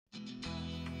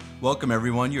Welcome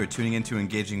everyone, you are tuning into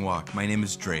Engaging Walk. My name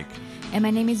is Drake. And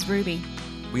my name is Rubie.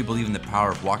 We believe in the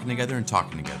power of walking together and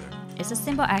talking together. It's a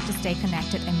simple act to stay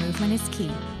connected and movement is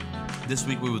key. This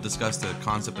week we will discuss the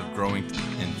concept of growing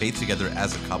in faith together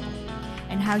as a couple.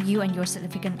 And how you and your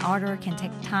significant other can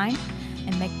take time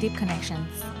and make deep connections.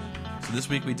 So this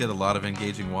week we did a lot of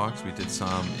engaging walks. We did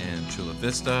some in Chula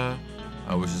Vista,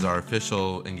 which is our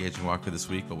official engaging walk for this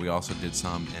week, but we also did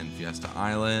some in Fiesta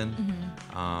Island.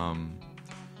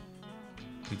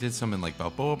 We did some in like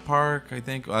Balboa Park, I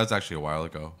think. Well, that was actually a while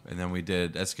ago. And then we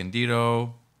did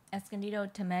Escondido,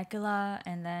 Temecula,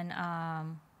 and then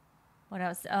what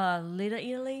else? Little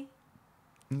Italy.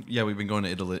 Yeah, we've been going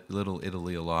to Little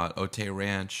Italy a lot. Otay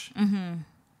Ranch.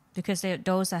 Because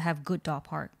those that have good dog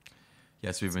park.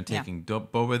 Yes, we've been taking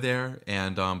Boba there.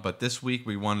 And but this week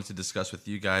we wanted to discuss with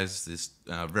you guys this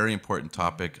very important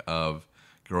topic of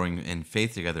growing in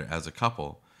faith together as a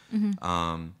couple.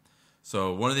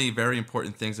 So one of the very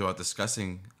important things about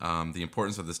discussing the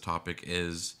importance of this topic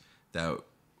is that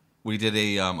we did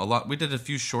We did a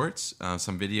few shorts,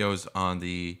 some videos on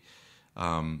the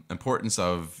importance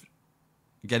of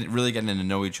really getting to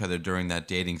know each other during that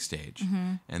dating stage.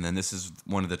 And then this is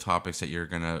one of the topics that you're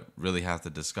gonna really have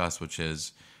to discuss, which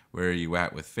is where are you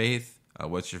at with faith?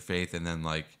 What's your faith? And then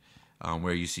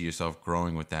where you see yourself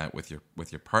growing with that with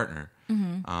your partner.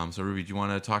 So Ruby, do you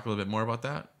want to talk a little bit more about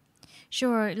that?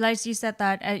 Sure, like you said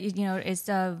that it's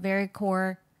a very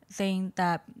core thing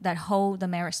that hold the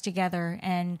marriage together.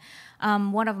 And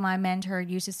one of my mentors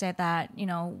used to say that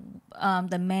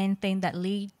the main thing that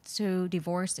leads to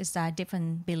divorce is that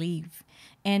different belief.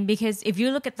 And because if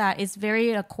you look at that, it's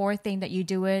very a core thing that you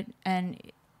do it, and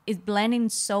it's blending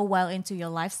so well into your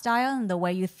lifestyle and the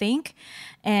way you think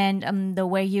and the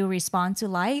way you respond to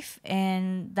life.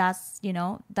 And that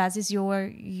is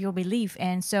your belief.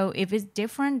 And so if it's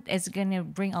different, it's going to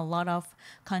bring a lot of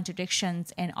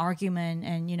contradictions and argument.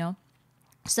 And,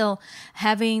 so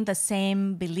having the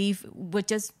same belief would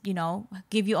just,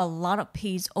 give you a lot of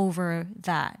peace over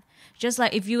that. Just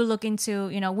like if you look into,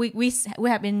 we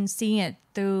have been seeing it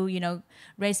through,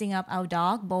 raising up our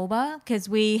dog, Boba, because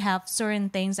we have certain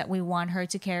things that we want her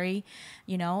to carry,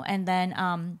 and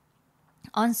then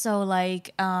also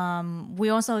we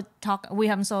also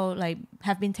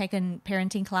have been taking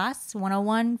parenting class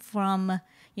 101 from,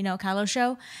 Kylo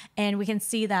Show, and we can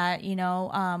see that,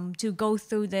 to go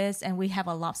through this, and we have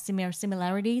a lot of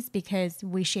similarities because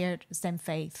we share the same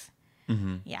faith.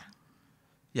 Yeah.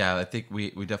 Yeah, I think we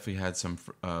definitely had some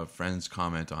friends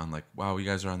comment on wow, you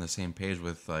guys are on the same page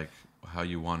with how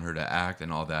you want her to act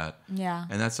and all that. Yeah,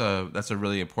 and that's a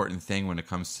really important thing when it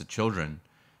comes to children.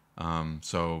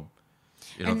 So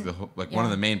one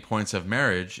of the main points of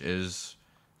marriage is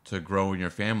to grow in your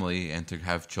family and to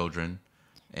have children,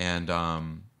 and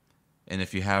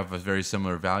if you have a very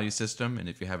similar value system, and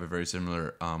if you have a very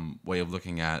similar way of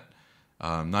looking at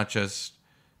not just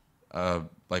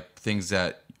things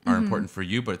that are important for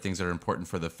you, but things that are important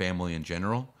for the family in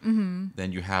general,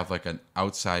 then you have an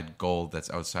outside goal that's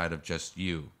outside of just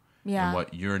you and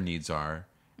what your needs are.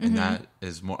 And that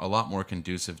is a lot more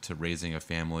conducive to raising a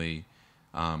family.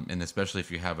 And especially if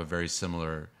you have a very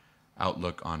similar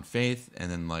outlook on faith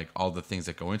and then all the things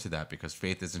that go into that, because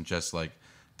faith isn't just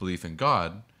belief in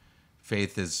God.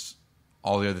 Faith is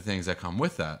all the other things that come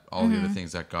with that, all the other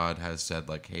things that God has said,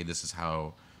 hey, this is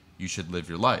how you should live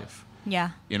your life.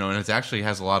 Yeah. And it actually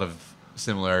has a lot of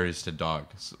similarities to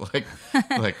dogs.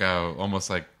 Almost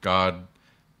like God,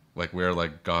 we're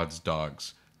God's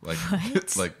dogs. What?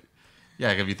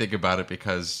 If you think about it,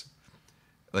 because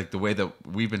the way that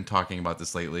we've been talking about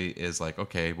this lately is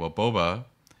okay, well, Boba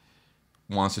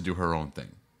wants to do her own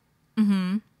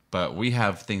thing. But we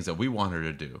have things that we want her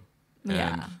to do.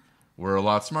 And we're a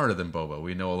lot smarter than Boba.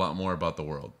 We know a lot more about the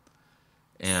world.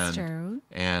 And true.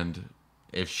 And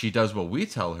if she does what we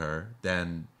tell her,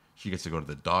 then she gets to go to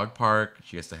the dog park.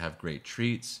 She gets to have great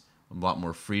treats, a lot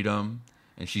more freedom,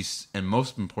 and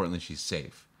most importantly, she's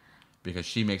safe, because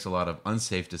she makes a lot of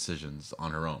unsafe decisions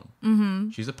on her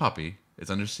own. She's a puppy; it's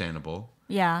understandable.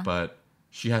 Yeah. But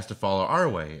she has to follow our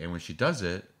way, and when she does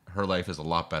it, her life is a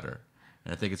lot better.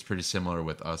 And I think it's pretty similar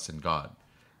with us and God,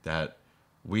 that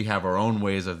we have our own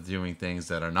ways of doing things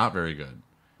that are not very good.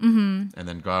 And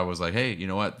then God was like, hey, you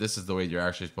know what? This is the way you're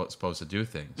actually supposed to do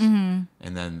things. And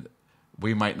then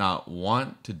we might not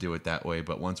want to do it that way,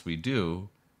 but once we do,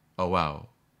 oh, wow,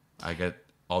 I get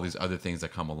all these other things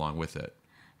that come along with it.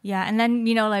 Yeah, and then,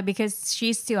 because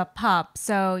she's still a pup,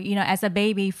 so, as a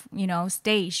baby,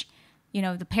 stage,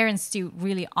 the parents still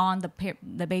really on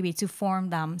the baby to form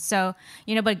them. So,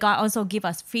 but God also give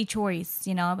us free choice,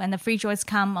 and the free choice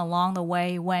come along the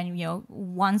way when,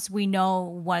 once we know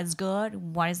what is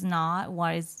good, what is not,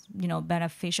 what is,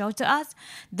 beneficial to us,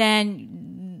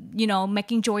 then,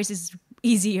 making choices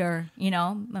easier,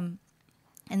 and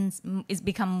it's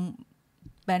become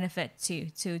benefit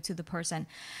to the person.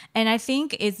 And I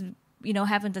think it's,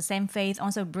 having the same faith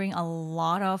also bring a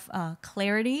lot of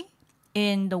clarity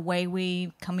in the way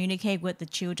we communicate with the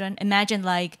children. Imagine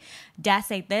like dad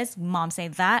say this, mom say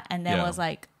that, and then was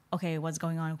like, okay, what's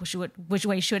going on? Which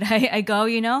way should I go,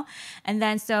 And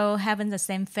then so having the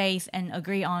same faith and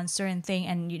agree on certain thing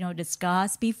and,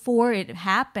 discuss before it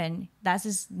happen, that's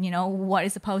just, what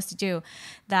it's supposed to do.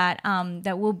 That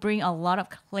will bring a lot of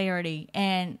clarity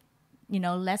and,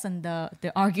 lessen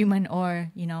the argument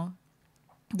or,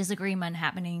 disagreement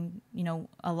happening,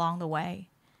 along the way.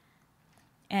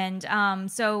 And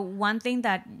so one thing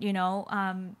that,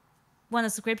 one of the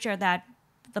scripture that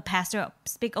the pastor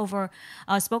spoke over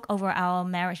our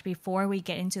marriage before we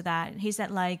get into that, he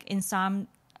said like in Psalm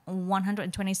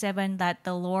 127 that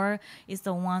the Lord is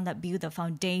the one that built the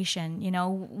foundation.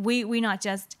 We not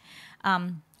just,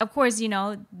 of course,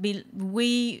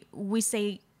 we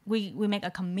say, we make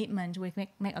a commitment, we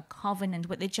make a covenant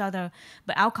with each other,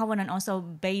 but our covenant also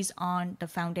based on the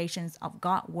foundations of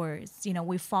God's words.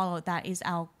 We follow that is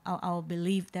our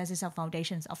belief. That is our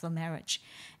foundations of the marriage,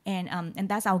 and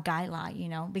that's our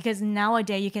guideline. Because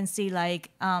nowadays you can see like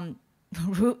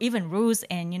even rules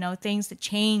and things that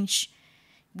change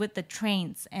with the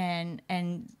trends and.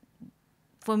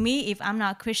 For me, if I'm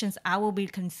not Christian, I will be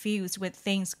confused with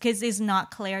things because it's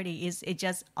not clarity. It's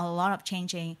just a lot of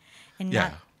changing, and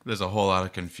there's a whole lot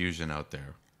of confusion out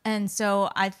there. And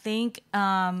so I think,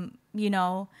 God's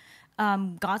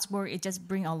word, it just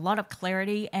brings a lot of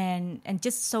clarity and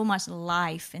just so much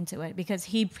life into it because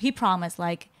he promised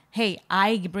like, hey,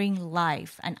 I bring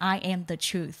life and I am the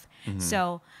truth. Mm-hmm.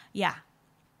 So, yeah.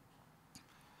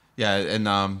 Yeah,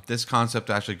 and this concept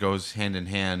actually goes hand in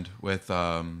hand with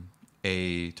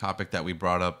a topic that we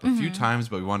brought up a few times,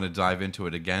 but we want to dive into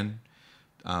it again.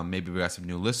 Maybe we got some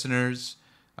new listeners.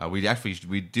 We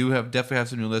definitely have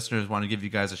some new listeners. Want to give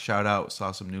you guys a shout out.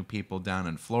 Saw some new people down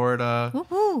in Florida,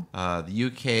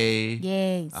 the UK,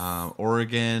 yes.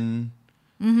 Oregon,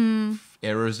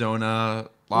 Arizona.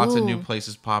 Lots of new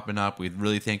places popping up. We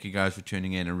really thank you guys for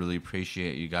tuning in and really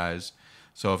appreciate you guys.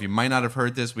 So if you might not have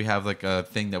heard this, we have like a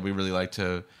thing that we really like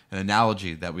to, an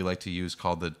analogy that we like to use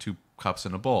called the 2 cups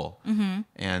in a bowl. Mm-hmm.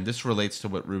 And this relates to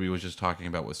what Rubie was just talking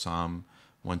about with Psalm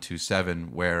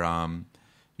 127, where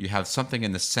you have something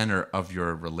in the center of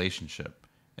your relationship,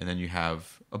 and then you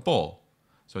have a bowl.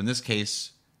 So in this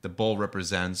case, the bowl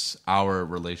represents our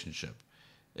relationship.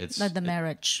 It's like the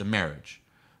marriage. The marriage.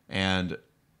 And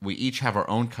we each have our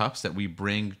own cups that we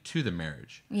bring to the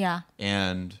marriage. Yeah.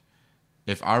 And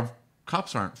if our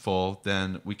cups aren't full,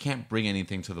 then we can't bring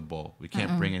anything to the bowl. We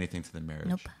can't bring anything to the marriage.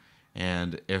 Nope.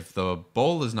 And if the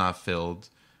bowl is not filled,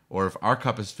 or if our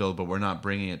cup is filled but we're not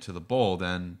bringing it to the bowl,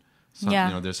 then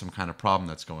there's some kind of problem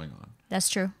that's going on. That's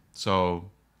true. So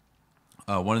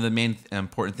one of the main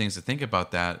important things to think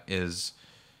about that is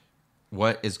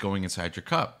what is going inside your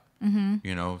cup.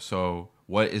 Mm-hmm. So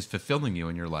what is fulfilling you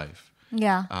in your life?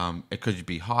 Yeah. It could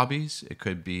be hobbies. It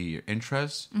could be your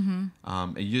interests. Mm-hmm.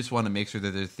 And you just want to make sure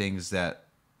that there's things that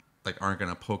like aren't going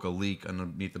to poke a leak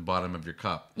underneath the bottom of your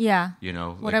cup. Yeah.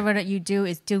 Whatever that you do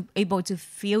is still able to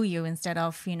fill you instead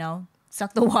of,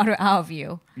 suck the water out of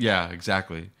you. Yeah,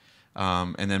 exactly.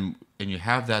 And you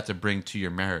have that to bring to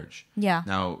your marriage. Yeah.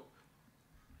 Now,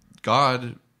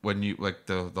 God, when you like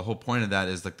the whole point of that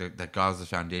is like that God's the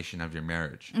foundation of your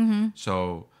marriage. Mm-hmm.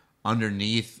 So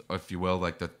underneath, if you will,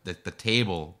 like the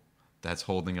table that's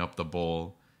holding up the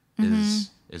bowl is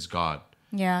God.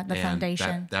 Yeah, the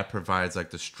foundation. That provides like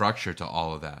the structure to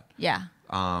all of that. Yeah.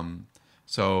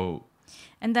 So.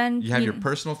 And then you have your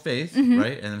personal faith,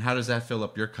 right? And then how does that fill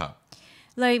up your cup?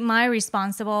 Like my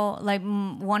responsible, like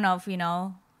one of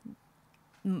the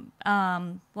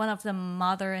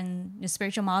mother and the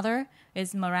spiritual mother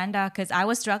is Miranda, because I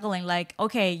was struggling. Like,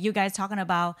 okay, you guys talking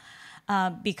about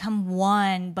become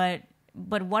one, but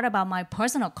what about my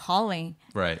personal calling?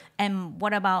 Right. And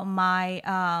what about my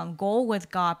goal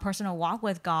with God, personal walk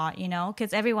with God,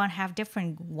 because everyone have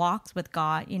different walks with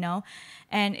God,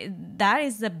 and that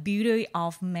is the beauty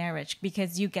of marriage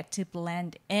because you get to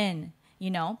blend in,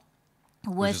 with the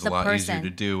person. Which is a lot easier to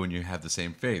do when you have the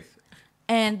same faith.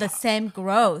 and the same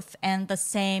growth and the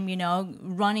same,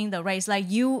 running the race. Like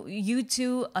you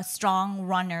two a strong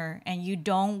runner, and you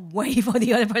don't wait for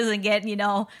the other person to get,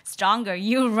 stronger.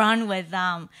 You run with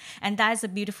them. And that's a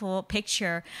beautiful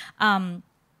picture.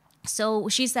 So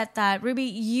she said that, Ruby,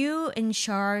 you in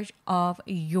charge of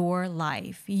your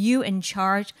life. You in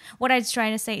charge. What I was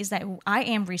trying to say is that I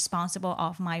am responsible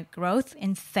of my growth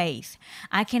in faith.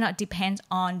 I cannot depend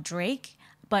on Drake,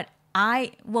 but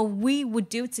we would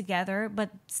do it together,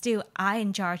 but still I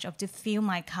in charge of to fill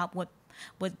my cup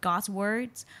with God's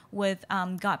words, with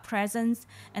God's presence,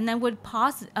 and then with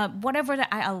whatever that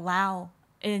I allow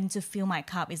in to fill my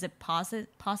cup. Is it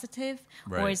positive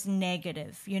right. or is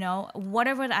negative?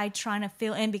 Whatever that I trying to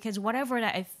fill in, because whatever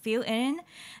that I fill in,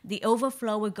 the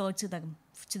overflow will go to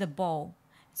the bowl.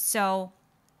 So,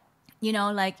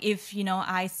 like if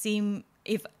I seem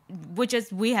if which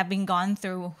is we have been gone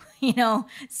through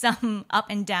some up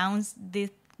and downs this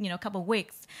couple of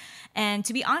weeks, and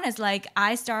to be honest, like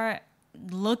I start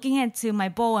looking into my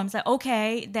bowl. I'm like,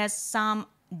 okay, there's some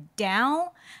down,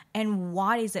 and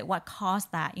what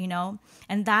caused that,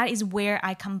 and that is where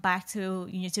I come back to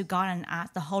to God and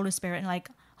ask the Holy Spirit, and like,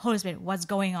 Holy Spirit, what's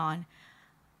going on?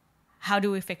 How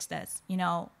do we fix this?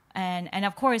 And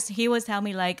of course he was telling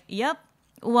me like, yep,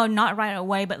 well, not right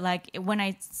away, but like when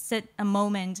I sit a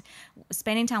moment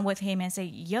spending time with him and say,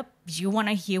 yep, you want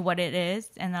to hear what it is?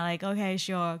 And I'm like, okay,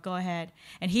 sure, go ahead.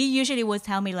 And he usually would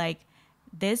tell me like,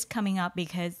 this coming up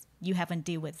because you haven't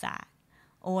dealt with that,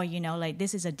 or like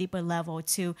this is a deeper level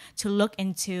to look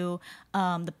into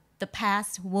the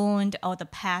past wound or the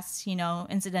past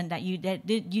incident that you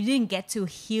didn't get to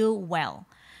heal well.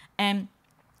 And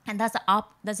that's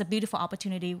a beautiful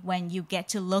opportunity when you get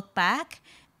to look back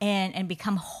and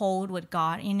become whole with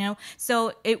God,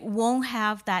 So it won't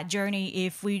have that journey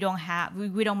if we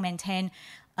don't maintain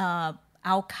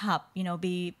our cup,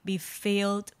 be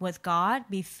filled with God,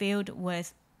 be filled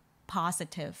with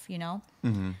positive,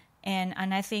 Mm-hmm.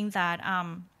 And I think that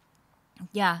and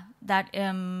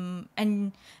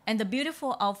the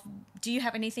beautiful of, do you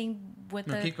have anything with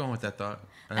No, the keep going with that thought.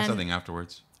 I have something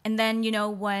afterwards. And then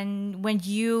when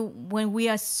we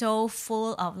are so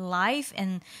full of life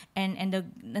and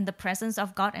the presence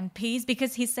of God and peace,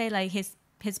 because he said like his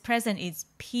presence is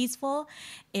peaceful,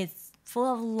 it's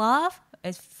full of love,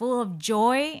 it's full of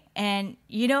joy, and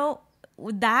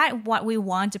that what we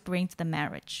want to bring to the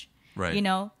marriage. Right.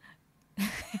 No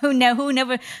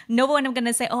one I'm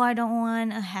gonna say, oh, I don't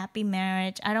want a happy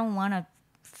marriage, I don't want a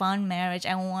fun marriage,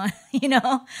 I want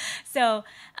so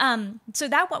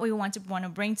that's what we want to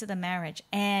bring to the marriage,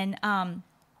 and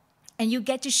you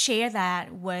get to share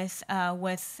that with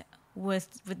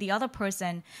the other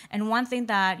person. And one thing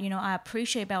that I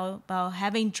appreciate about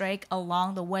having Drake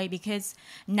along the way, because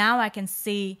now I can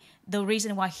see the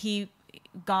reason why he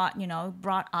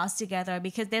brought us together,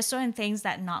 because there's certain things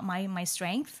that not my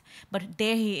strength, but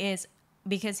there he is,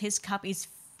 because his cup is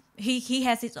he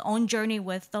has his own journey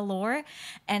with the Lord,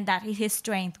 and that is his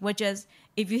strength, which is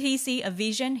if he see a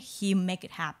vision, he make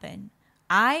it happen.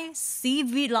 I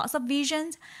see lots of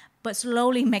visions, but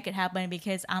slowly make it happen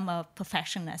because I'm a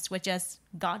perfectionist, which is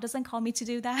God doesn't call me to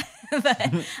do that.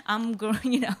 But I'm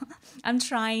growing, I'm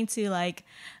trying to like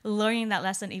learning that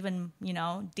lesson even,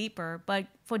 deeper. But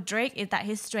for Drake, is that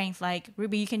his strength, like,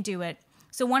 Ruby, you can do it.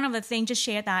 So one of the things to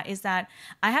share that is that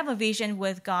I have a vision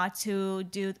with God to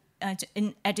do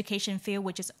in education field,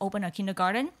 which is open a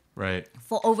kindergarten. Right.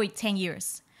 For over 10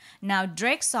 years. Now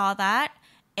Drake saw that,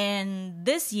 and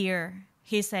this year,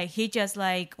 he said he just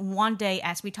like one day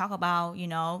as we talk about,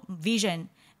 vision,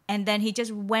 and then he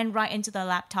just went right into the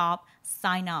laptop,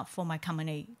 sign up for my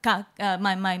company,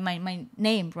 my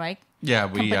name, right? Yeah,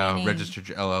 we registered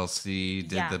your LLC,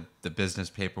 did the business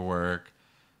paperwork,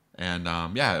 and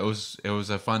it was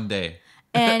a fun day.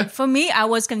 And for me, I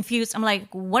was confused. I'm like,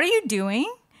 what are you doing?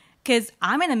 Because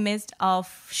I'm in the midst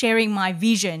of sharing my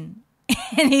vision.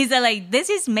 And he said, like, this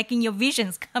is making your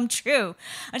visions come true.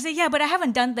 I said, yeah, but I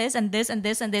haven't done this and this and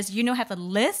this and this. Have a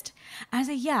list? I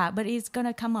said, yeah, but it's going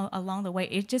to come along the way.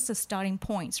 It's just a starting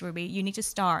point, Ruby. You need to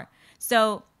start.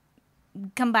 So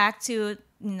come back to,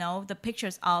 the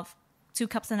pictures of 2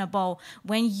 cups in a bowl.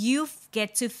 When you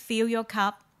get to fill your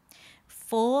cup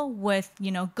full with,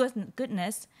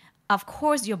 goodness, of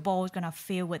course your bowl is going to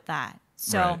fill with that.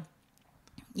 So, right.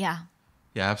 Yeah.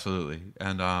 Yeah, absolutely.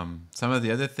 And some of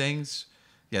the other things,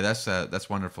 that's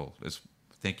wonderful.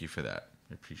 Thank you for that.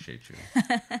 I appreciate you.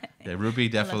 Yeah, Ruby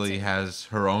definitely has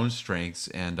her own strengths,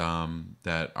 and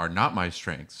that are not my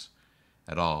strengths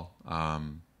at all. I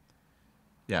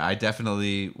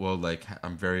definitely will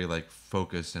I'm very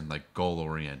focused and goal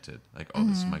oriented.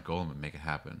 This is my goal. I'm gonna make it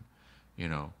happen.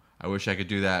 I wish I could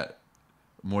do that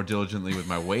more diligently with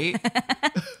my weight,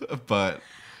 but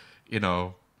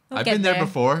I've get been there there.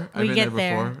 before. I've We been get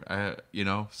there there.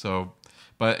 before. So,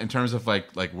 but in terms of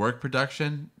like work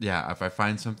production, yeah, if I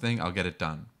find something, I'll get it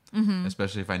done.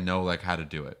 Especially if I know like how to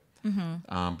do it.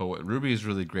 But what Ruby is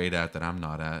really great at that I'm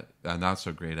not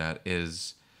so great at,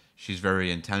 is she's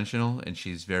very intentional, and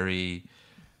she's very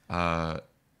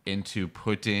into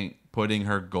putting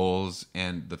her goals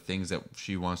and the things that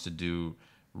she wants to do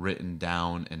written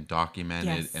down and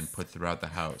documented Yes. and put throughout the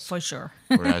house. For sure.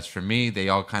 Whereas for me, they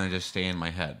all kind of just stay in my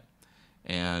head.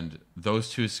 And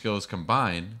those two skills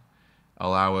combined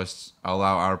allow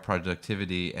our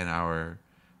productivity and our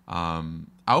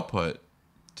output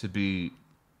to be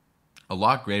a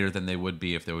lot greater than they would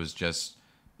be if there was just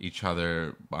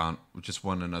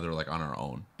one another like on our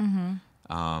own.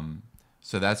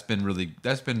 So that's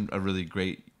been a really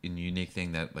great and unique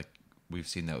thing that like we've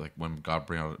seen, that like when God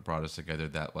brought us together,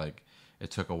 that like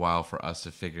it took a while for us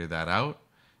to figure that out,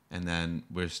 and then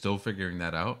we're still figuring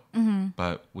that out,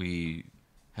 but we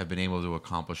have been able to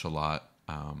accomplish a lot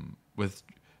with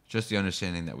just the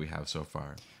understanding that we have so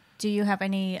far. Do you have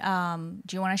any?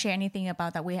 Do you want to share anything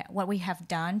about that? What we have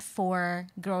done for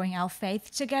growing our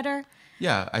faith together?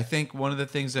 Yeah, I think one of the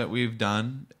things that we've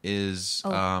done is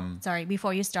Sorry,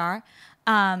 before you start,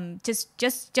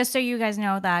 just so you guys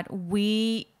know that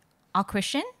we are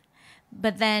Christian,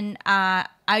 but then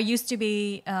I used to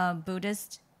be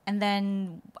Buddhist, and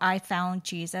then I found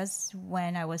Jesus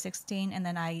when I was 16, and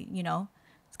then I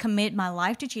commit my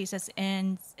life to Jesus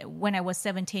when I was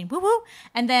 17. Woo woo.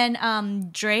 And then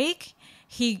Drake,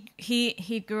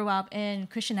 he grew up in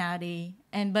Christianity,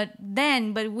 but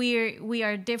we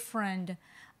are different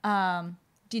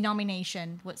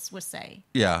denomination, would say.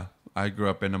 Yeah, I grew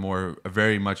up in a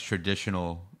very much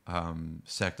traditional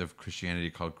sect of Christianity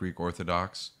called Greek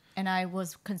Orthodox. And I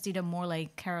was considered more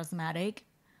like charismatic,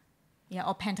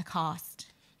 or Pentecost.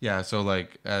 Yeah, so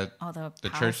like at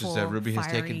the churches that Ruby has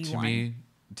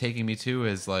taken me to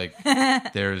is like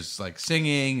there's like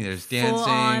singing, there's dancing, full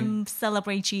on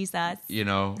celebrate Jesus.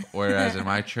 Whereas in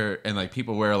my church, and like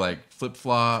people wear like flip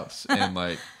flops and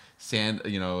like and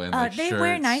like they shirts.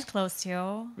 wear nice clothes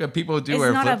too. Yeah, people do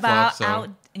wear flip flops. It's not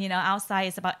about outside.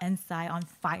 It's about inside, on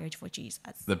fire for Jesus.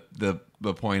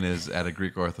 The point is, at a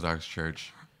Greek Orthodox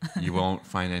church, you won't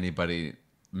find anybody,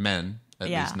 men at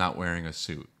least, not wearing a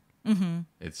suit.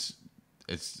 It's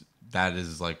that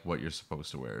is like what you're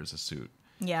supposed to wear, is a suit.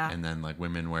 Yeah. And then like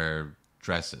women wear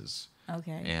dresses.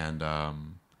 Okay. And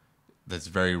that's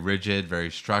very rigid,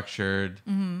 very structured.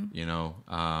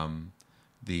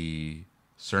 The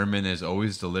sermon is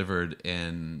always delivered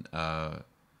in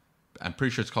I'm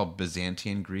pretty sure it's called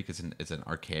Byzantine Greek. It's an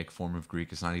archaic form of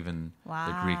Greek. It's not even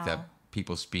the Greek that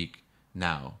people speak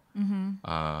now.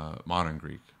 Modern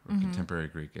Greek or contemporary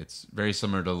Greek. It's very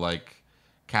similar to like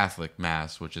Catholic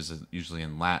Mass, which is usually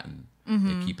in Latin.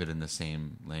 They keep it in the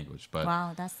same language. But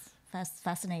wow, that's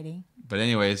fascinating. But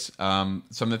anyways, some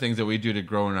of the things that we do to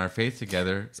grow in our faith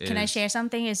together. Can I share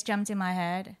something? It's jumped in my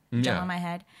head. Yeah. On my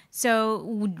head.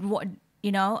 So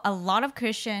a lot of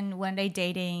Christian, when they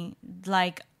dating,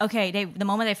 like, okay, the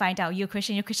moment they find out you're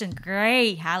Christian,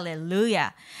 great,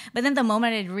 hallelujah. But then the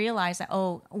moment they realize that,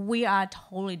 oh, we are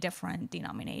totally different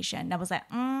denomination, that was like,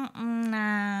 nah,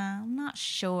 I'm not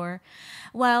sure.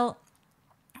 Well,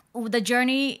 the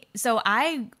journey. So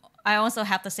I also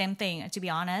have the same thing, to be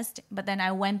honest. But then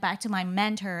I went back to my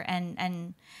mentor,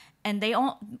 and they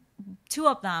all, two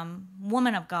of them,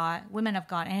 women of God,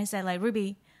 and I said, like,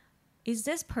 Ruby, is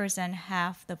this person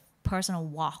have the personal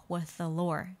walk with the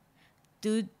Lord?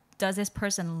 Does this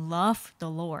person love the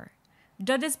Lord?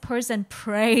 Does this person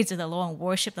pray to the Lord and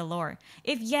worship the Lord?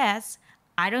 If yes,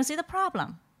 I don't see the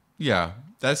problem. Yeah,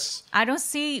 I don't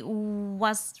see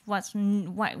why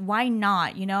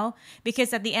not,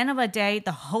 because at the end of the day,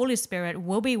 the Holy Spirit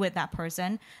will be with that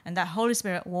person, and that Holy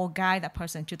Spirit will guide that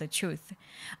person to the truth.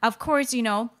 Of course,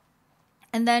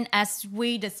 and then as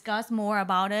we discuss more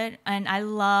about it, and I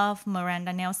love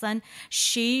Miranda Nelson,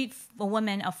 she, a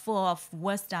woman full of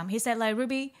wisdom. He said, like,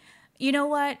 Ruby, you know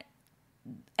what?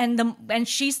 And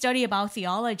she studied about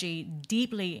theology,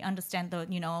 deeply understand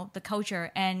the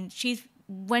culture, and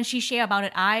when she shared about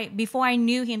it, before I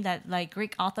knew him, that like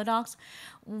Greek Orthodox,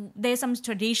 there's some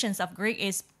traditions of Greek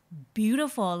is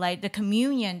beautiful, like the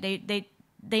communion.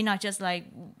 They not just like,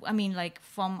 I mean, like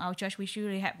from our church, we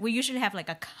usually have like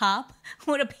a cup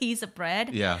with a piece of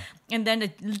bread, and then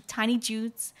the tiny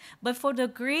juice. But for the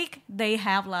Greek, they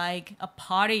have like a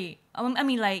party. I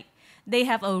mean, like they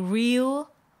have a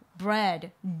real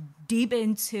bread deep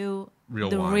into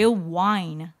real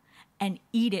wine, and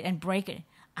eat it and break it.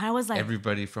 I was like,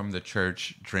 everybody from the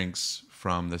church drinks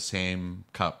from the same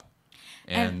cup,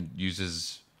 and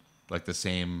uses like the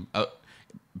same.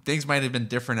 Things might have been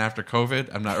different after COVID.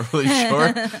 I'm not really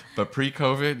sure, but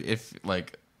pre-COVID, if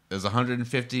like there's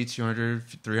 150, 200,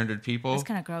 300 people, it's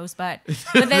kind of gross, but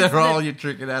they're all you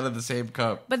drinking out of the same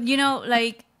cup. But you know,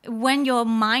 like when your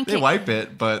mind they wipe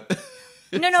it, but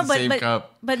no, the same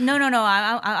cup. But no.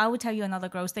 I will tell you another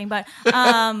gross thing, but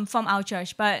from our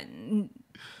church, but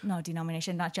no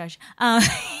denomination, not church.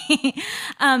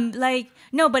 Like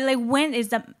no, but like when is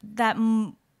that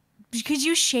because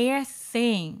you share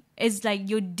thing is like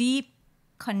you're deep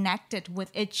connected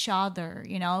with each other,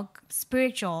 you know,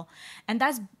 spiritual, and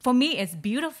that's for me it's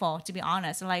beautiful, to be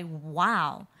honest. Like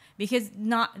wow, because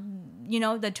not, you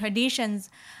know, the traditions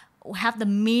have the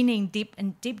meaning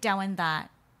deep down in that,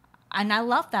 and I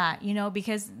love that, you know,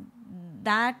 because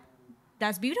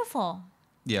that's beautiful.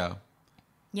 Yeah,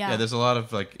 there's a lot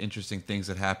of like interesting things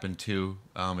that happen too.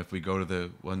 If we go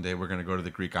to one day we're going to go to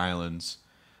the Greek islands,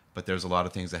 but there's a lot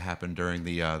of things that happened during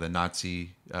the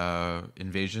Nazi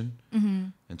invasion.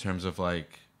 In terms of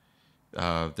like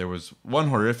there was one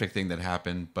horrific thing that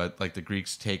happened, but like the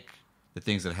Greeks take the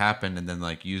things that happened and then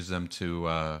like use them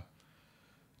to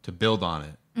build on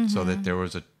it, so that there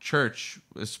was a church.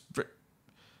 It's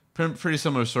pretty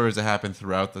similar stories that happened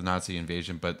throughout the Nazi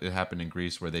invasion, but it happened in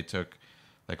Greece where they took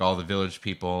like all the village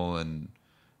people and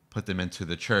put them into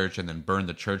the church and then burned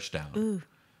the church down. Ooh.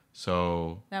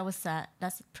 So that was sad.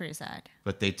 That's pretty sad.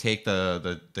 But they take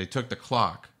they took the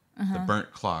clock, the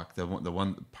burnt clock, the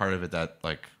one part of it that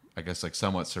like I guess like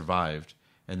somewhat survived,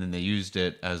 and then they used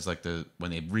it as like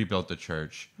when they rebuilt the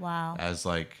church. Wow. As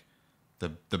like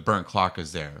the burnt clock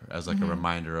is there as like a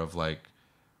reminder of like,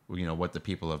 you know, what the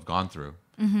people have gone through,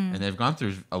 and they've gone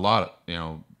through a lot, you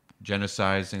know,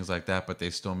 genocides, things like that, but they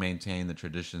still maintain the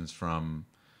traditions from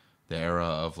the era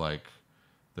of like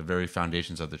the very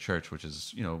foundations of the church, which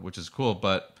is, you know, which is cool,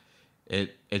 but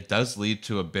it does lead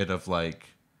to a bit of like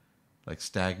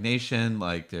stagnation.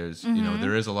 Like there's, you know,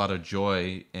 there is a lot of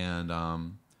joy and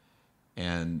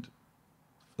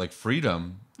like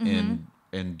freedom in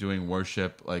doing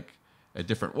worship like a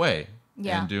different way,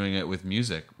 and doing it with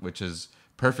music, which is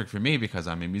perfect for me because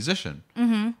I'm a musician,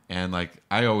 and like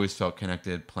I always felt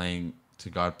connected playing to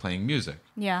God, playing music.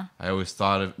 Yeah, I always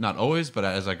thought of, not always, but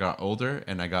as I got older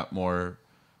and I got more,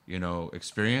 you know,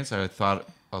 experience, I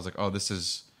was like, oh, this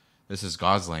is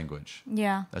God's language.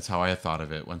 Yeah, that's how I thought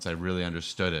of it once I really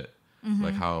understood it,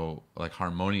 like how like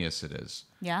harmonious it is.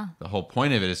 Yeah, the whole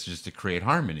point of it is just to create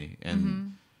harmony,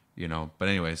 and you know. But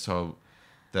anyway, so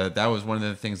that was one of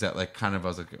the things that like kind of I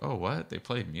was like, oh, what, they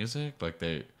play music, like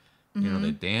they, you know,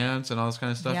 they dance and all this kind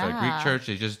of stuff. Like Greek church,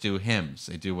 they just do hymns.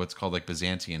 They do what's called like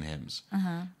Byzantine hymns.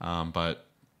 But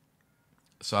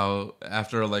so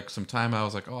after like some time, I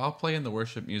was like, oh, I'll play in the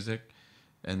worship music,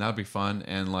 and that'll be fun.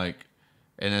 And like,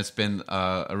 and it's been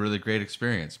a really great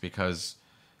experience because,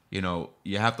 you know,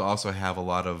 you have to also have a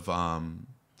lot of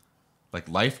like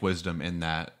life wisdom in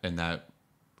that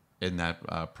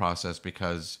process,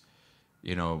 because,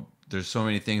 you know, there's so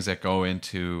many things that go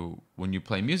into when you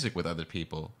play music with other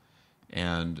people,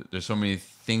 and there's so many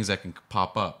things that can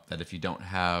pop up that if you don't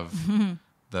have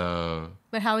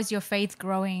But how is your faith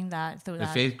growing through that? The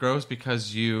faith grows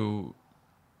because you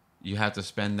have to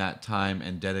spend that time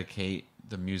and dedicate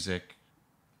the music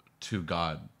to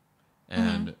God,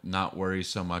 and not worry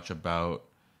so much about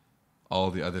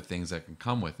all the other things that can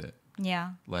come with it.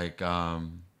 Yeah. Like,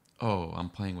 oh, I'm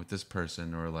playing with this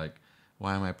person, or like,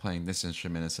 why am I playing this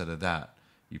instrument instead of that?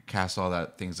 You cast all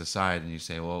that things aside and you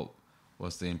say, well,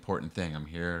 what's the important thing? I'm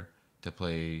here to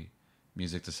play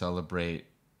music to celebrate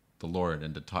the Lord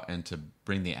and to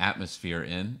bring the atmosphere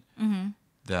in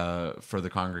for the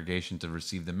congregation to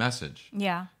receive the message.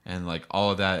 Yeah. And like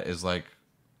all of that is like,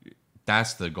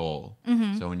 that's the goal.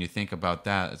 So when you think about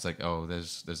that, it's like, oh,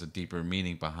 there's a deeper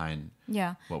meaning behind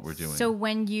what we're doing. So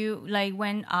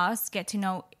when us get to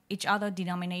know each other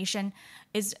denomination,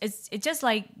 it's just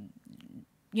like,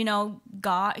 you know,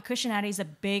 Christianity is a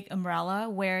big umbrella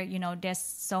where, you know, there's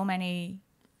so many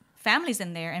families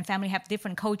in there, and family have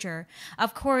different culture.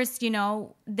 Of course, you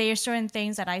know, there are certain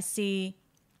things that I see,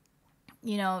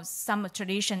 you know, some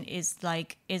tradition is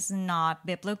not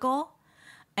biblical,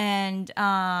 and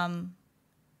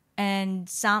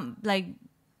some like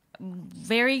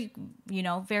very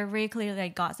clearly,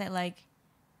 like God said, like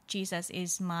Jesus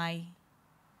is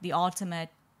the ultimate,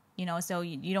 you know, so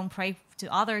you don't pray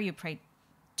to other, you pray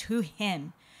to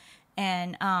him.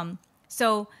 And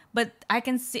so, but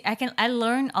I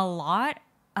learn a lot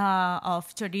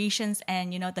of traditions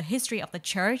and the history of the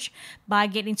church by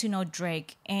getting to know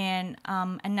Drake, and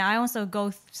I also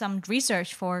go some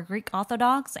research for Greek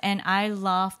Orthodox, and I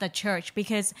love the church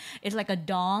because it's like a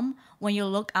dome. When you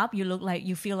look up,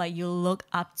 you feel like you look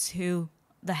up to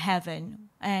the heaven,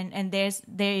 and there is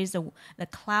the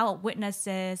cloud of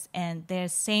witnesses, and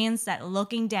there's saints that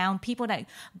looking down, people that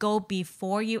go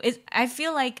before you. I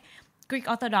feel like Greek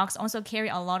Orthodox also carry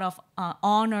a lot of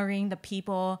honoring the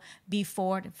people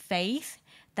before the faith,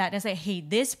 that they say, hey,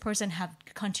 this person have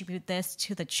contributed this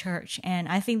to the church. And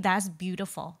I think that's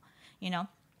beautiful,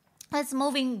 Let's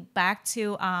moving back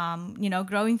to,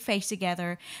 growing faith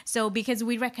together. So because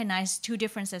we recognize two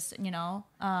differences,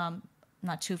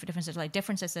 not two differences, like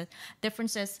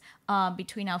differences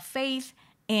between our faith.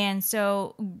 And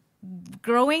so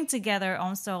growing together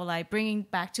also, like bringing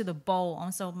back to the bowl,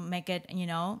 also make it,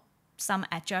 some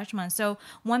adjustment. So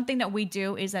one thing that we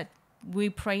do is that we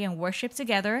pray and worship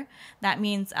together. That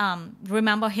means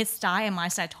remember his style and my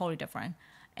style totally different.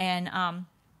 And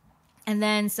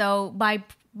then so by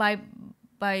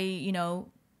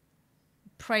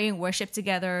pray and worship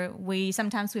together, we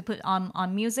sometimes put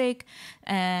on music,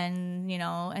 and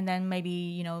and then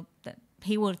maybe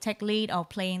he will take lead of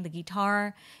playing the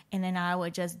guitar, and then I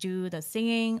would just do the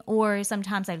singing, or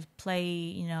sometimes I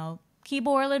play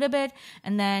keyboard a little bit,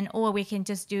 and then or we can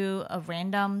just do a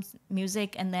random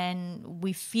music, and then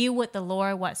we feel with the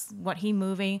Lord what he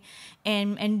moving,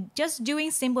 and just doing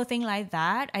simple thing like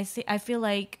that. I feel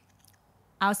like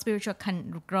our spiritual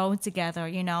can grow together.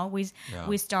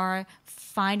 We start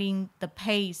finding the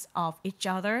pace of each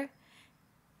other.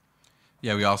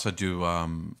 Yeah, we also do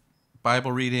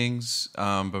Bible readings,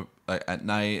 but at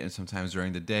night and sometimes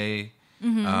during the day.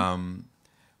 Mm-hmm.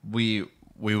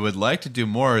 We would like to do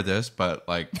more of this, but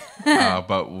one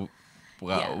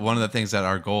of the things that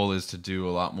our goal is to do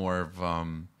a lot more of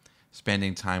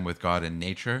spending time with God in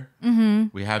nature. Mm-hmm.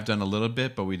 We have done a little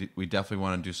bit, but we definitely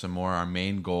want to do some more. Our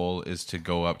main goal is to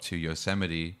go up to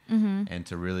Yosemite and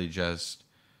to really just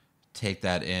take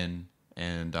that in.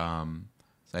 And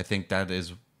so I think that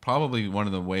is probably one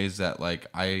of the ways that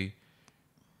I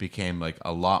became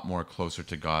a lot more closer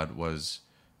to God was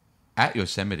at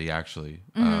Yosemite, actually.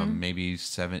 Maybe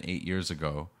 7-8 years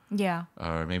ago. Yeah.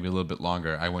 Or maybe a little bit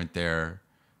longer. I went there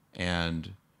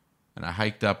and I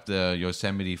hiked up the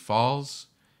Yosemite Falls,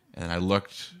 and I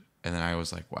looked, and then I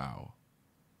was like, wow.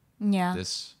 Yeah.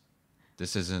 This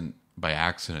isn't by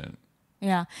accident.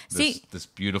 Yeah. This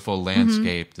beautiful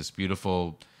landscape, this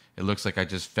beautiful, it looks like I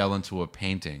just fell into a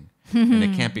painting. And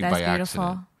it can't be by beautiful.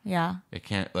 Accident. Yeah. It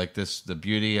can't, the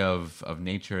beauty of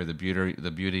nature, the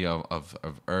beauty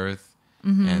of earth,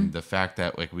 and the fact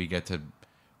that we get to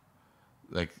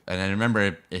and I remember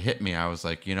it hit me. I was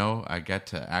like, I get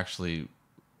to actually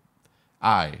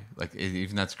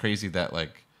even that's crazy that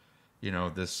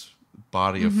this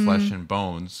body of flesh and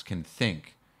bones can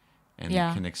think and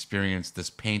can experience this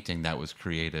painting that was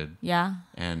created. Yeah.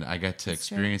 And I get to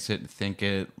experience it and think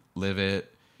it, live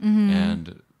it.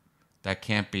 And that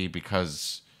can't be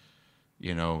because,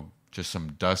 just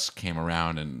some dust came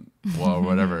around and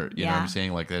whatever, you know what I'm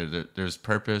saying? There's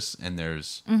purpose and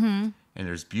there's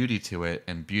beauty to it,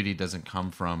 and beauty doesn't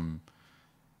come from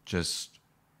just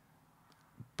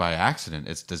by accident.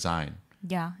 It's design.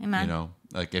 Yeah, amen.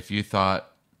 If you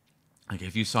thought,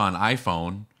 if you saw an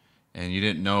iPhone and you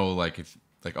didn't know, where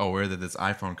did this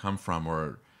iPhone come from,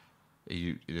 or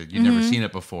you'd never seen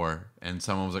it before, and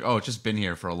someone was like, oh, it's just been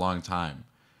here for a long time,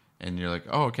 and you're like,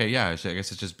 oh, okay, yeah, I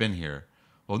guess it's just been here.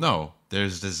 Well, no,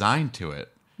 there's design to it.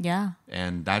 Yeah.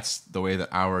 And that's the way that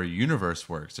our universe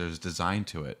works. There's design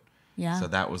to it. Yeah. So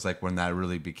that was when I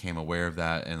really became aware of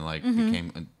that and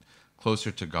became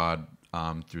closer to God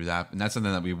through that. And that's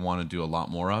something that we want to do a lot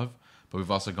more of. But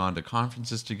we've also gone to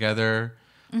conferences together.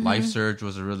 Life Surge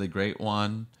was a really great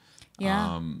one.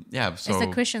 Yeah. So it's a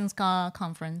Christians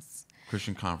conference.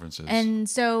 Christian conferences. And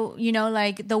so,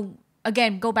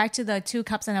 again, go back to the 2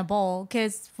 cups and a bowl,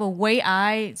 because for way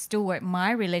I steward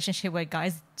my relationship with God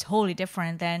is totally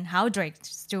different than how Drake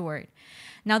steward.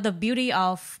 Now, the beauty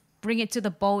of bring it to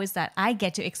the bowl is that I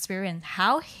get to experience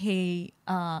how he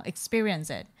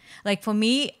experienced it. For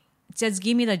me, just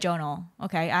give me the journal,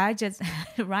 okay? I just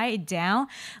write it down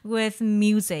with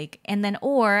music, and then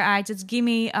or I just give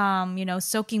me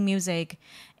soaking music,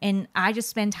 and I just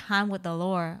spend time with the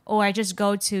Lord, or I just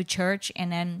go to church,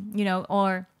 and then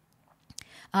or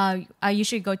I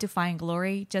usually go to Find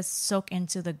Glory, just soak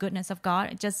into the goodness of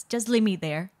God. Just leave me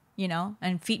there,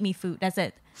 and feed me food. That's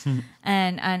it.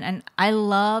 and I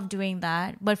love doing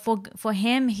that. But for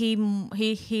him, he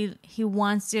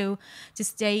wants to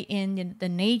stay in the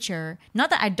nature. Not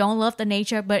that I don't love the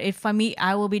nature, but if for me,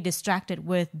 I will be distracted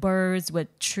with birds, with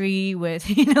tree, with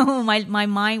my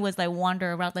mind was like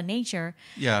wander around the nature.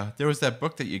 Yeah, there was that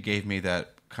book that you gave me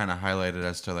that kind of highlighted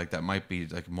as to like that might be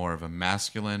like more of a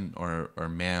masculine or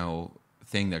male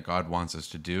thing that God wants us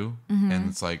to do, and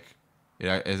it's like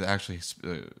it actually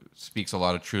speaks a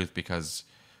lot of truth, because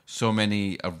so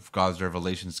many of God's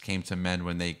revelations came to men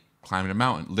when they climbed a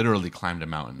mountain, literally climbed a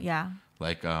mountain. Yeah.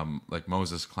 Like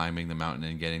Moses climbing the mountain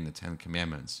and getting the 10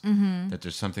 Commandments. That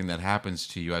there's something that happens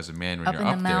to you as a man when you're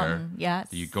up there. Yes.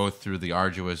 You go through the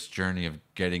arduous journey of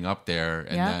getting up there,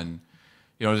 and then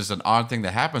there's an odd thing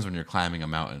that happens when you're climbing a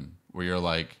mountain where you're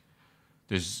like,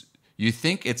 you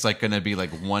think it's like going to be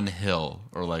like one hill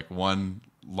or like one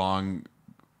long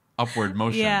upward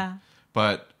motion. Yeah.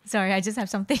 But sorry, I just have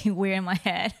something weird in my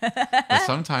head. but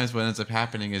sometimes what ends up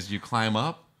happening is you climb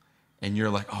up and you're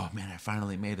like, oh man, I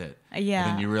finally made it. Yeah.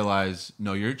 And then you realize,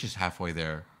 no, you're just halfway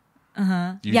there.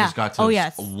 You Yeah. just got to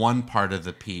yes. one part of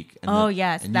the peak. And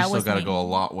Yes. And that you still was got to me. go a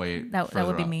lot way That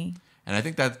would be up. me. And I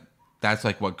think that's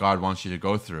like what God wants you to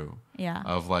go through. Yeah.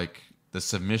 Of like the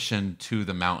submission to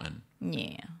the mountain.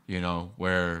 Yeah.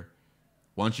 Where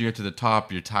once you get to the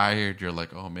top, you're tired, you're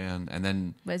like, oh man. And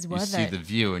then you see the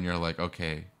view and you're like,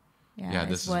 okay, yeah,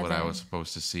 this is what I was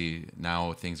supposed to see.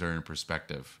 Now things are in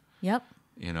perspective. Yep.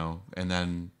 And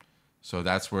then, so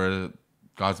that's where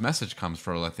God's message comes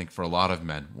from, I think, for a lot of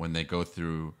men when they go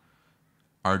through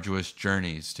arduous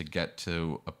journeys to get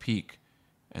to a peak.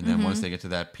 And then once they get to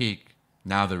that peak,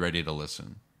 now they're ready to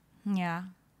listen. Yeah.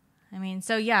 I mean,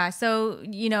 so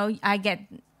I get,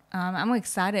 I'm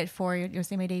excited for your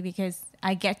semi day because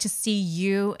I get to see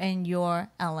you in your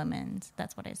element.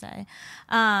 That's what I say.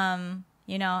 And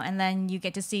then you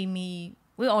get to see me.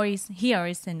 He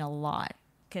always sing a lot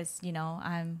because,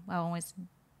 I'm always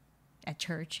at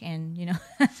church and,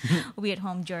 we'll be at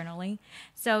home journaling.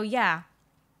 So, yeah.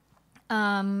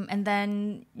 And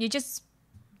then you just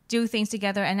do things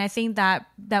together. And I think that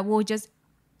will just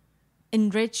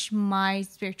enrich my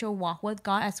spiritual walk with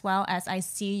God as well as I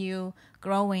see you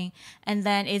growing. And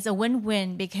then it's a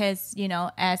win-win because,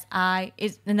 as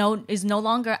it's no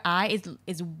longer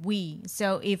it's we.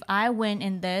 So if I win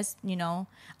in this,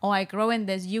 or I grow in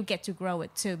this, you get to grow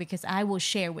it too because I will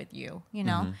share with you,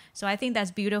 So I think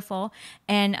that's beautiful.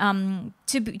 And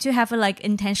to have a like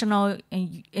intentional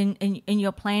in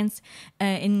your plans,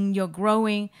 in your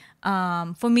growing,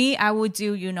 for me, I would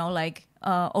do,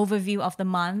 overview of the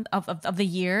month of the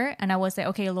year, and I will say,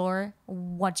 okay, Lord,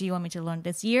 what do you want me to learn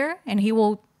this year? And he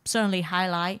will certainly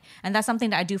highlight, and that's something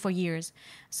that I do for years,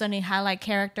 certainly highlight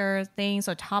character things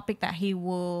or topic that he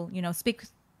will speak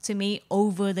to me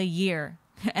over the year.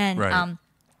 And right.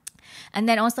 And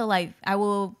then also like I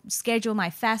will schedule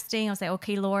my fasting. I'll say,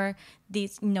 okay, Lord,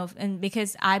 these and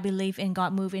because I believe in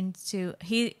God moving to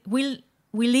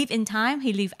we live in time,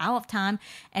 he live out of time,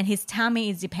 and his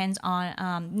timing depends on,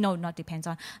 not depends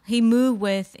on, he moved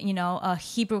with, a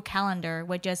Hebrew calendar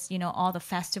with just, all the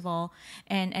festival.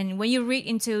 And when you read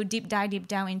deep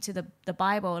down into the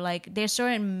Bible, like there's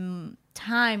certain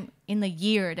time in the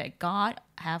year that God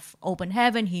have opened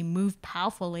heaven, he moved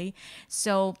powerfully.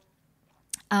 So,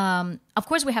 of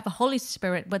course, we have a Holy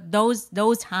Spirit, but those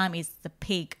time is the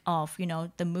peak of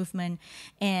the movement,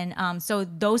 and so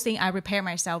those things I prepare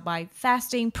myself by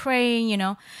fasting, praying,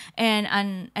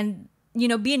 and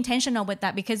be intentional with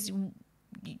that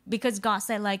because God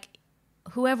said like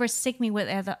whoever seek me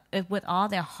with all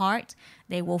their heart,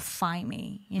 they will find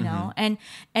me, and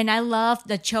I love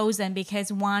the chosen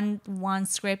because one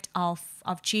script of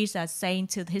Jesus saying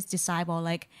to his disciple,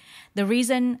 like the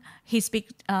reason he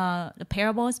speaks the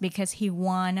parables because he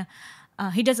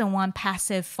doesn't want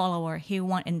passive follower, he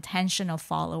want intentional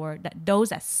follower, that those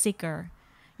that seeker,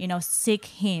 seek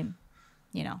him,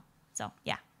 so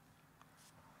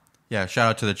yeah, shout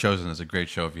out to The Chosen. It's a great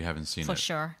show if you haven't seen it for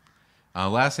sure.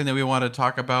 Last thing that we want to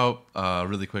talk about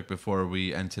really quick before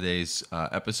we end today's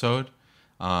episode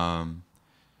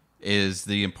is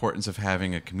the importance of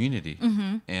having a community.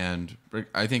 And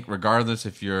I think regardless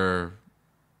if you're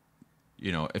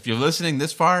listening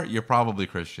this far, you're probably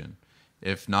Christian.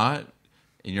 If not,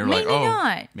 and you're maybe like, oh,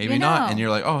 not. maybe not. And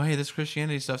you're like, oh, hey, this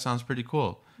Christianity stuff sounds pretty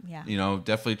cool. Yeah.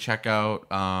 Definitely check out,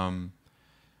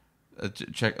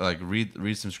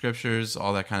 read some scriptures,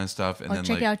 all that kind of stuff. And or then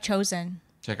check out Chosen.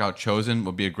 Check out Chosen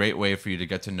would be a great way for you to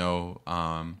get to know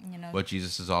what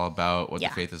Jesus is all about, what the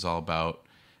faith is all about.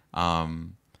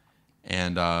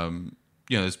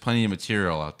 There's plenty of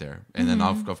material out there. And then,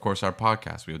 of course, our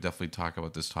podcast. We will definitely talk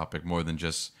about this topic more than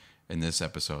just in this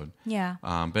episode. Yeah.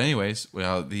 But anyways,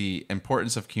 well, the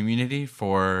importance of community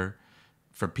for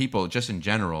people just in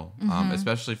general,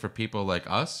 especially for people like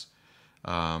us,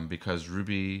 because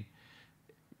Rubie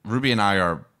and I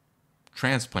are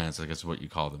transplants, I guess is what you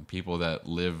call them, people that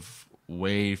live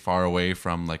way far away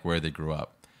from like where they grew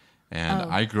up.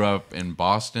 And I grew up in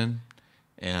Boston,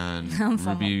 and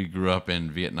Rubie grew up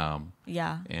in Vietnam.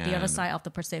 Yeah, the other side of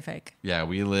the Pacific. Yeah,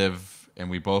 we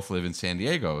both live in San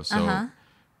Diego. So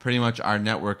pretty much our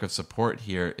network of support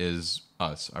here is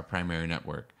us, our primary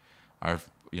network.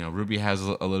 Rubie has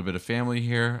a little bit of family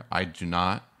here. I do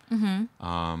not.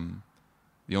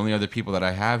 The only other people that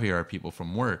I have here are people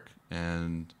from work.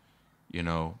 And,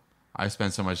 I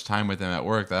spend so much time with them at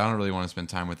work that I don't really want to spend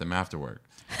time with them after work.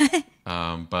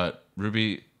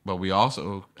 But we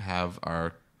also have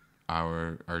our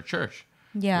church.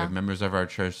 Yeah. We have members of our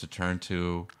church to turn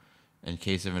to in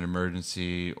case of an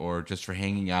emergency, or just for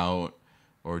hanging out,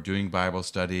 or doing Bible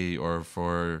study, or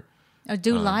for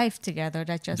do life together.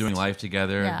 Doing life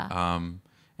together. Yeah.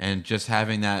 And just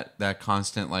having that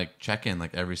constant like check-in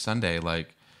like every Sunday,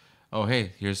 like, oh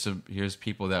hey, here's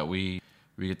people that we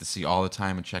get to see all the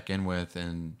time and check in with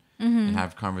and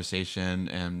have conversation,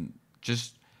 and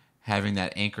just having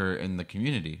that anchor in the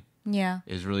community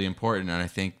is really important. And I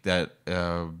think that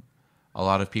a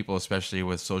lot of people, especially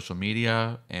with social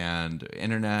media and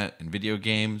internet and video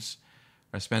games,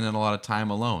 are spending a lot of time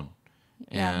alone.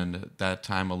 And that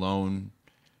time alone,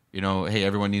 hey,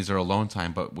 everyone needs their alone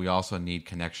time, but we also need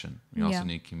connection. We also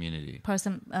need community.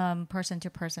 Person to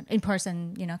person, in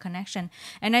person, connection.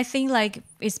 And I think like,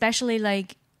 especially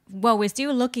like, we're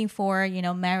still looking for,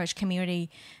 marriage community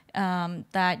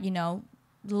that,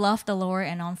 love the Lord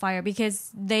and on fire,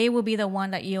 because they will be the one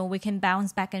that, we can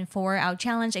bounce back and forth, our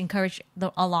challenge, encourage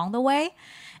along the way.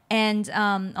 And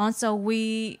also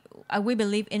we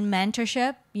believe in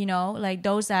mentorship, like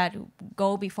those that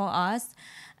go before us.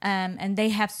 And they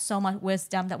have so much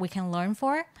wisdom that we can learn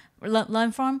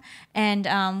from.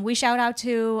 And we shout out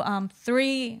to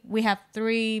we have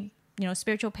three,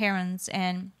 spiritual parents,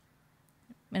 and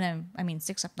I mean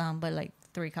 6 of them, but like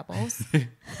 3 couples.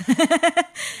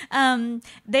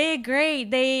 They're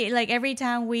great. They like every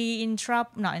time we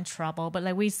not in trouble, but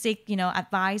like we seek,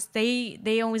 advice,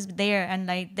 they always there, and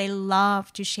like they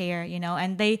love to share,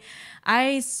 and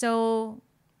I so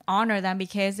honor them,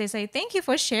 because they say, thank you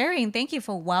for sharing, thank you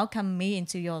for welcoming me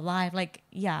into your life. Like,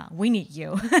 yeah, we need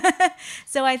you.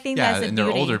 So I think that's a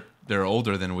beauty. They're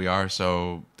older than we are,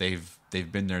 so they've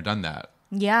been there, done that.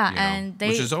 Yeah, and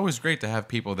which is always great to have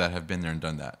people that have been there and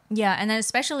done that. Yeah, and then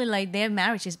especially like their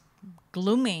marriage is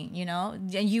glooming,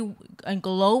 and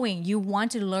glowing. You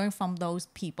want to learn from those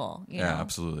people. Yeah,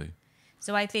 absolutely.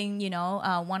 So I think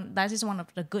that is one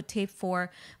of the good tips for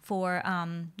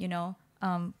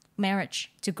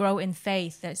marriage, to grow in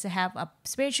faith, that to have a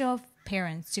spiritual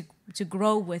parents to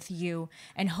grow with you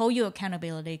and hold you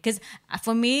accountability. Because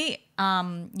for me,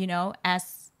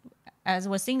 as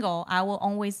we're single, I will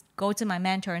always go to my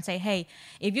mentor and say, hey,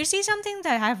 if you see something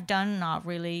that I've done not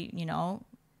really,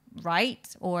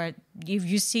 right, or if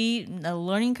you see a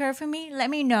learning curve for me, let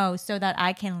me know so that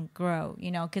I can grow,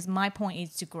 because my point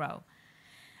is to grow.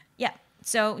 Yeah.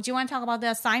 So do you want to talk about the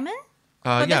assignment?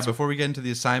 Before we get into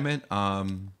the assignment,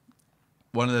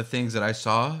 one of the things that I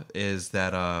saw is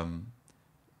that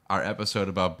our episode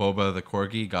about Boba the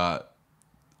Corgi got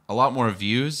a lot more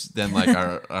views than like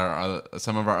our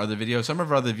some of our other videos. Some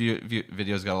of our other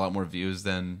videos got a lot more views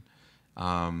than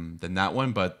that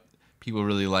one, but people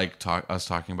really like us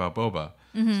talking about Boba.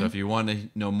 Mm-hmm. So if you want to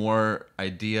know more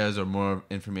ideas or more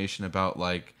information about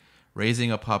like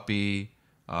raising a puppy,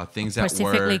 things that work,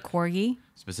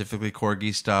 specifically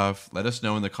corgi stuff, let us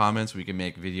know in the comments. We can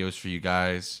make videos for you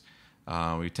guys.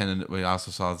 We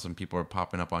also saw some people are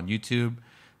popping up on YouTube.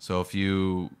 So if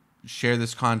you share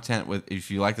this content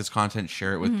if you like this content,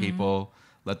 share it with people,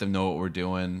 let them know what we're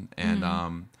doing, and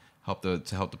help the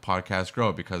podcast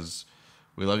grow, because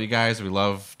we love you guys. We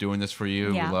love doing this for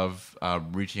you. Yeah. We love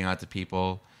reaching out to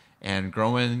people and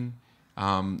growing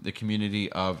the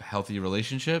community of healthy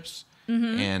relationships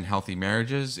and healthy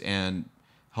marriages, and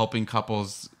helping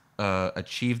couples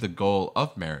achieve the goal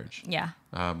of marriage. Yeah.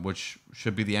 Which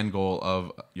should be the end goal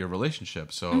of your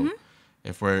relationship. So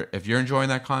if you're enjoying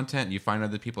that content, you find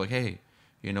other people like, hey,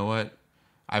 you know what?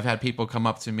 I've had people come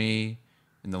up to me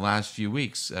in the last few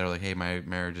weeks that are like, hey, my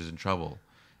marriage is in trouble.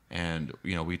 And,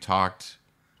 we talked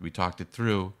it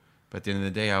through. But at the end of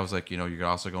the day, I was like, you're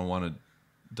also going to want to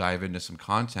dive into some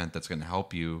content that's going to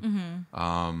help you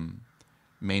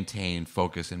maintain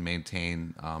focus and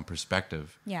maintain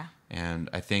perspective. Yeah. And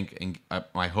I think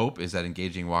my hope is that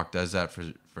Engaging Walk does that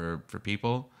for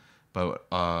people. But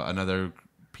another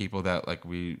people that like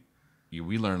we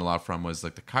learned a lot from was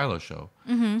like the Kylo show.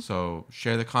 So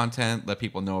share the content, let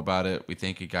people know about it. We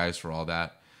thank you guys for all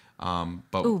that.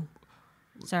 But Ooh,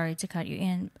 sorry to cut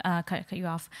you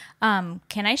off.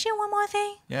 Can I share one more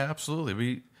thing? yeah,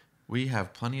 absolutely. We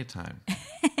have plenty of time.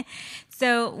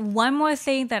 So one more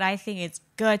thing that I think is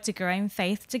good to grow in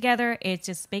faith together is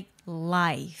to speak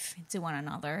life to one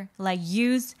another. Like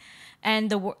use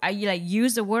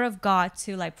the word of God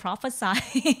to like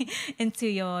prophesy into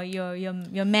your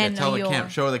men Yeah, or your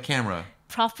show the camera.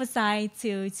 prophesy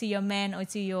to your man or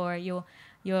to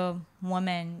your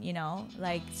woman, you know,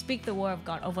 like speak the word of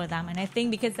God over them. And I think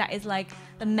because that is like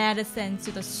the medicine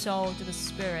to the soul, to the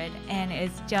spirit, and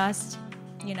it's just,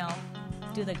 you know,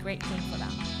 do the great thing for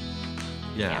them.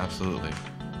 Yeah, absolutely.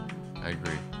 I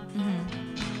agree.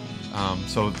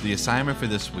 So the assignment for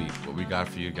this week, what we got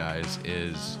for you guys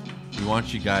is we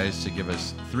want you guys to give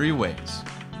us 3 ways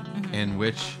in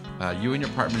which you and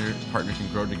your partner can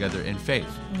grow together in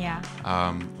faith. Yeah.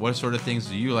 What sort of things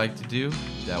do you like to do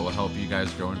that will help you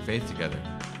guys grow in faith together?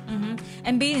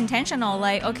 And be intentional.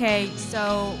 Like, okay,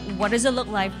 so what does it look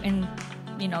like in,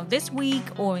 you know, this week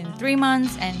or in 3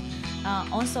 months? And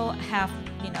also have,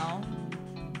 you know,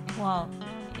 well,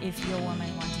 if your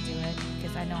woman wants to do it,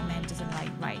 because I know men doesn't like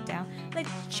write down, like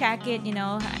check it, you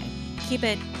know, keep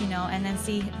it, you know, and then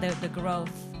see the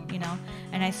growth, you know.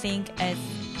 And I think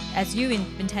as you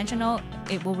intentional,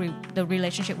 it will the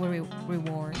relationship will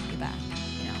reward you back,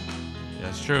 you know.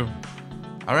 That's true.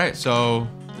 All right, so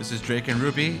this is Drake and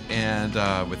Rubie, and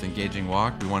with Engaging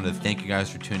Walk, we wanted to thank you guys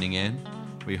for tuning in.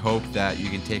 We hope that you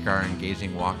can take our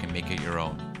Engaging Walk and make it your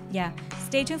own. Yeah.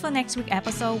 Stay tuned for next week's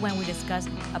episode when we discuss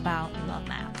about love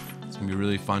maps. It's going to be a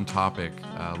really fun topic,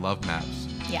 love maps.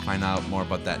 Yeah. Find out more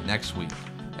about that next week,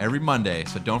 every Monday.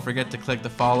 So don't forget to click the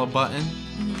follow button.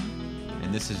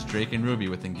 And this is Drake and Rubie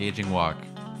with Engaging Walk.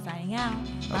 Signing out.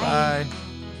 Bye-bye.